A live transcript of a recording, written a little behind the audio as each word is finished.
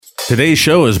Today's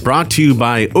show is brought to you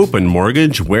by Open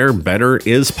Mortgage, where better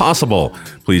is possible.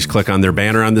 Please click on their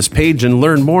banner on this page and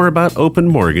learn more about Open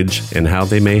Mortgage and how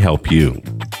they may help you.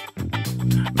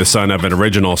 The son of an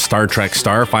original Star Trek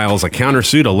star files a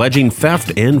countersuit alleging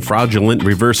theft and fraudulent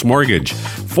reverse mortgage.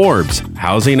 Forbes,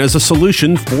 housing as a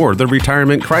solution for the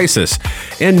retirement crisis.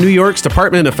 And New York's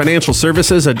Department of Financial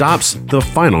Services adopts the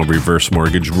final reverse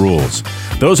mortgage rules.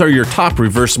 Those are your top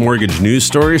reverse mortgage news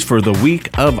stories for the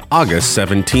week of August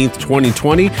 17th,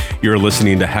 2020. You're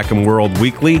listening to HECM World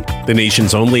Weekly, the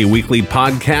nation's only weekly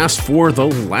podcast for the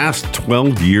last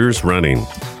 12 years running.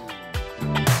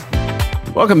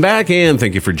 Welcome back, and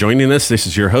thank you for joining us. This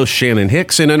is your host, Shannon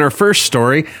Hicks, and in our first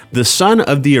story, the son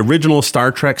of the original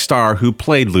Star Trek star who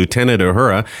played Lieutenant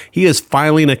Uhura, he is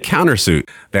filing a countersuit.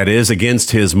 That is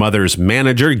against his mother's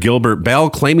manager, Gilbert Bell,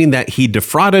 claiming that he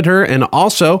defrauded her and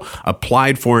also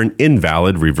applied for an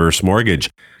invalid reverse mortgage.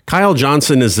 Kyle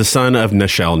Johnson is the son of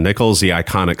Nichelle Nichols, the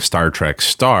iconic Star Trek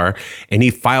star, and he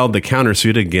filed the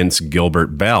countersuit against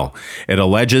Gilbert Bell. It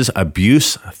alleges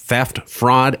abuse, theft,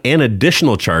 fraud, and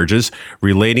additional charges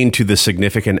relating to the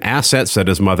significant assets that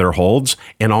his mother holds,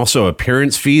 and also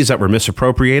appearance fees that were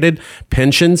misappropriated,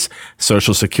 pensions,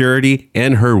 Social Security,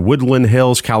 and her Woodland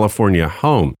Hills, California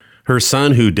home. Her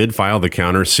son, who did file the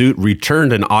countersuit,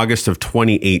 returned in August of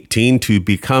 2018 to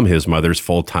become his mother's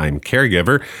full-time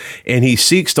caregiver, and he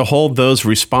seeks to hold those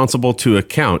responsible to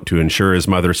account to ensure his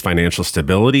mother's financial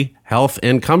stability, health,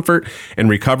 and comfort, and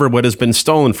recover what has been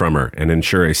stolen from her, and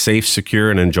ensure a safe, secure,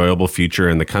 and enjoyable future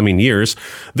in the coming years.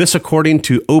 This according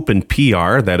to Open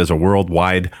PR, that is a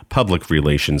worldwide public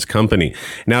relations company.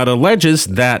 Now, it alleges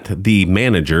that the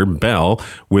manager, Bell,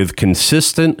 with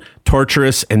consistent,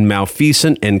 torturous, and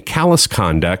malfeasant and callous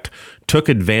conduct, took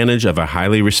advantage of a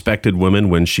highly respected woman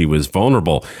when she was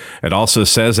vulnerable. It also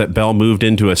says that Bell moved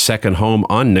into a second home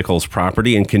on Nichols'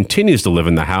 property and continues to live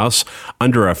in the house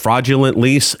under a fraudulent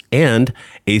lease and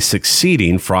a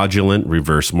succeeding fraudulent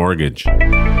reverse mortgage.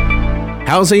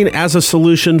 Housing as a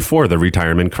solution for the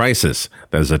retirement crisis.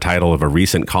 That is the title of a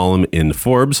recent column in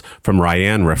Forbes from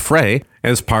Ryan Raffray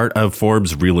as part of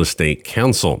Forbes Real Estate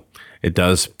Council. It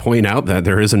does point out that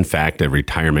there is, in fact, a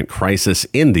retirement crisis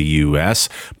in the U.S.,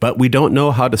 but we don't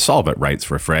know how to solve it, writes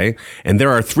Raffray. And there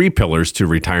are three pillars to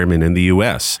retirement in the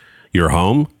U.S. your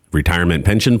home, retirement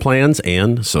pension plans,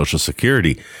 and Social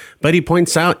Security. But he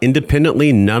points out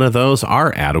independently, none of those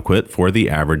are adequate for the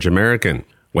average American.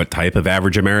 What type of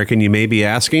average American, you may be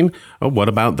asking? What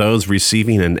about those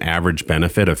receiving an average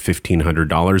benefit of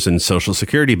 $1,500 in Social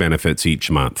Security benefits each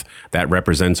month? That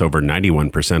represents over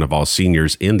 91% of all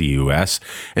seniors in the U.S.,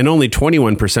 and only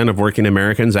 21% of working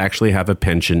Americans actually have a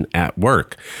pension at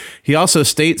work. He also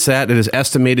states that it is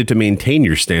estimated to maintain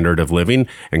your standard of living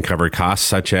and cover costs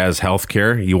such as health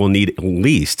care, you will need at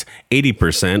least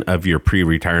 80% of your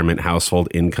pre-retirement household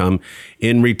income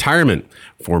in retirement.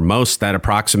 For most, that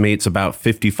approximates about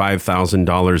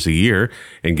 $55,000 a year,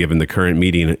 and given the current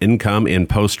median income in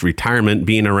post-retirement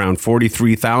being around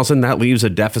 $43,000, that leaves a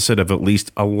deficit of at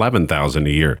least $11,000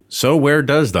 a year. So where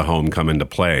does the home come into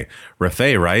play?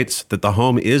 Raffray writes that the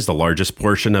home is the largest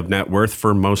portion of net worth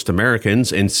for most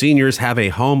Americans, and seniors have a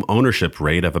home ownership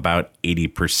rate of about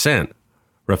 80%.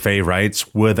 Raffray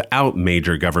writes, without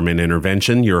major government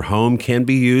intervention, your home can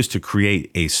be used to create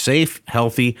a safe,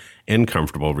 healthy, and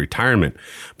comfortable retirement.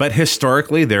 But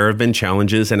historically, there have been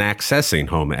challenges in accessing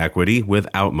home equity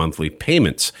without monthly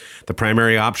payments. The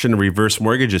primary option, a reverse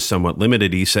mortgage, is somewhat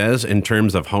limited, he says, in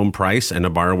terms of home price and a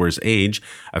borrower's age,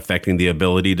 affecting the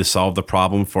ability to solve the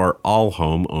problem for all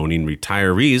home-owning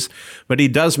retirees. But he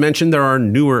does mention there are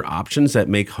newer options that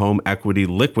make home equity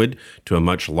liquid to a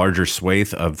much larger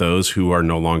swathe of those who are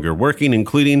no longer working,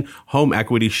 including home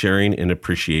equity sharing and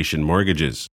appreciation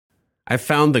mortgages. I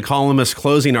found the columnist's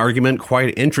closing argument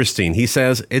quite interesting. He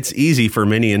says it's easy for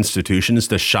many institutions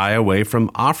to shy away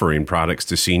from offering products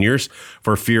to seniors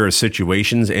for fear of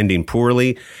situations ending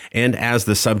poorly and as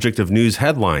the subject of news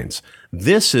headlines.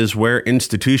 This is where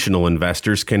institutional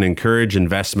investors can encourage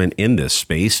investment in this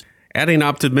space, adding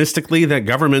optimistically that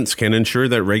governments can ensure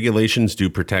that regulations do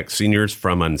protect seniors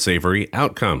from unsavory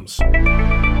outcomes.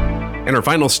 In our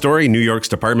final story, New York's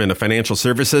Department of Financial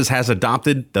Services has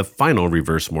adopted the final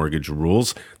reverse mortgage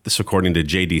rules. This according to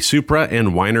J.D. Supra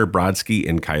and Weiner, Brodsky,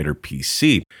 and Kiter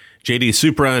PC. J.D.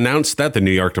 Supra announced that the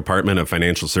New York Department of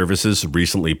Financial Services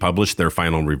recently published their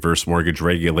final reverse mortgage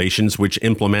regulations, which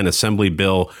implement Assembly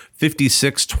Bill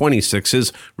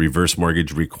 5626's reverse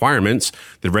mortgage requirements.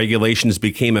 The regulations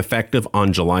became effective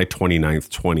on July 29,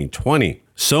 2020.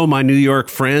 So, my New York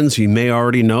friends, you may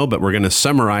already know, but we're going to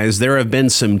summarize. There have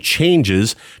been some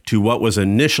changes to what was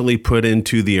initially put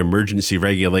into the emergency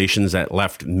regulations that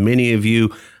left many of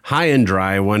you high and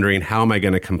dry, wondering how am I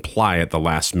going to comply at the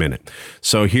last minute.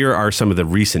 So here are some of the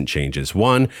recent changes.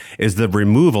 One is the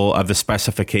removal of the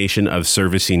specification of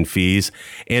servicing fees.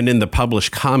 And in the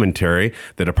published commentary,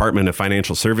 the Department of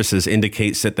Financial Services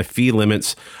indicates that the fee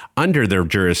limits under their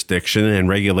jurisdiction and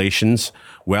regulations,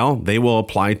 well, they will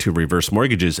apply to reverse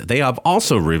mortgages. They have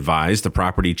also revised the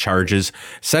property charges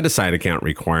set-aside account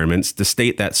requirements to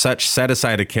state that such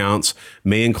set-aside accounts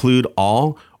may include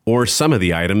all or some of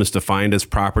the items defined as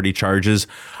property charges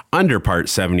under Part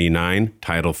 79,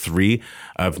 Title 3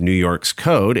 of New York's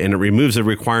code, and it removes the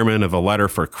requirement of a letter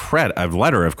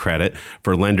of credit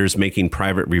for lenders making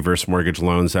private reverse mortgage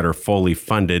loans that are fully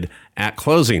funded at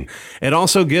closing. It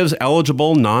also gives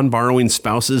eligible non-borrowing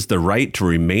spouses the right to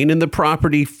remain in the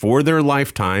property for their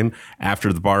lifetime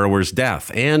after the borrower's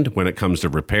death. And when it comes to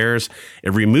repairs,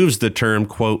 it removes the term,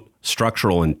 quote,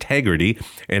 structural integrity,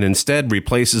 and instead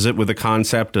replaces it with the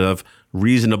concept of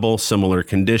reasonable, similar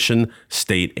condition,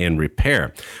 state, and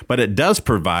repair. But it does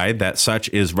provide that such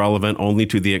is relevant only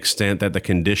to the extent that the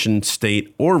condition,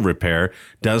 state, or repair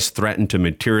does threaten to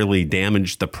materially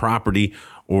damage the property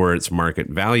or its market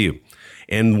value.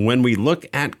 And when we look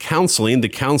at counseling, the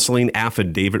counseling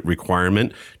affidavit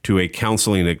requirement to a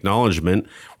counseling acknowledgement,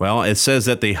 well, it says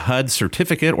that the HUD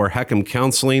certificate or HECM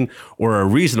counseling or a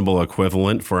reasonable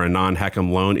equivalent for a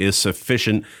non-HECM loan is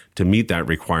sufficient to meet that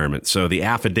requirement. So the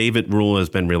affidavit rule has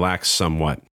been relaxed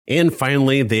somewhat. And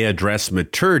finally, they address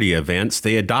maturity events.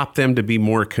 They adopt them to be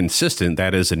more consistent.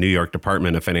 That is, the New York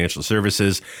Department of Financial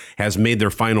Services has made their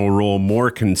final rule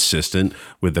more consistent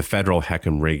with the federal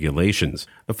HECM regulations.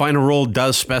 The final rule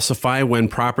does specify when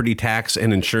property tax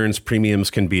and insurance premiums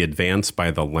can be advanced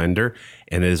by the lender,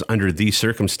 and it is under these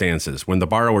circumstances: when the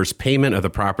borrower's payment of the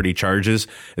property charges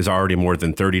is already more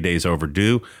than 30 days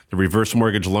overdue, the reverse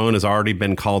mortgage loan has already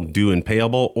been called due and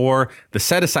payable, or the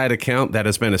set-aside account that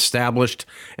has been established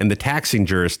and the taxing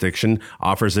jurisdiction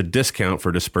offers a discount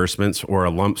for disbursements or a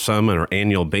lump sum on an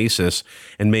annual basis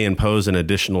and may impose an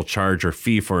additional charge or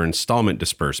fee for installment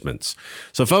disbursements.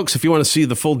 So folks, if you want to see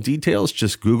the full details,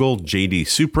 just Google JD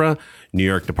Supra, New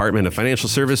York Department of Financial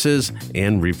Services,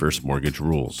 and reverse mortgage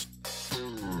rules.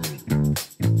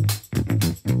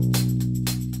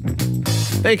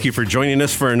 Thank you for joining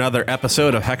us for another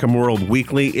episode of HECM World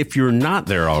Weekly. If you're not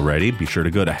there already, be sure to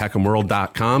go to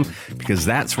HECMWorld.com because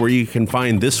that's where you can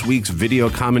find this week's video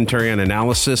commentary and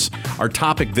analysis. Our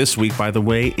topic this week, by the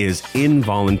way, is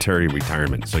involuntary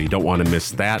retirement, so you don't want to miss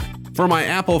that. For my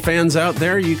Apple fans out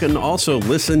there, you can also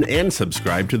listen and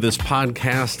subscribe to this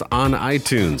podcast on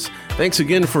iTunes. Thanks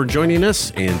again for joining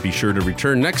us, and be sure to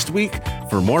return next week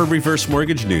for more reverse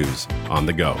mortgage news on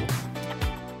the go.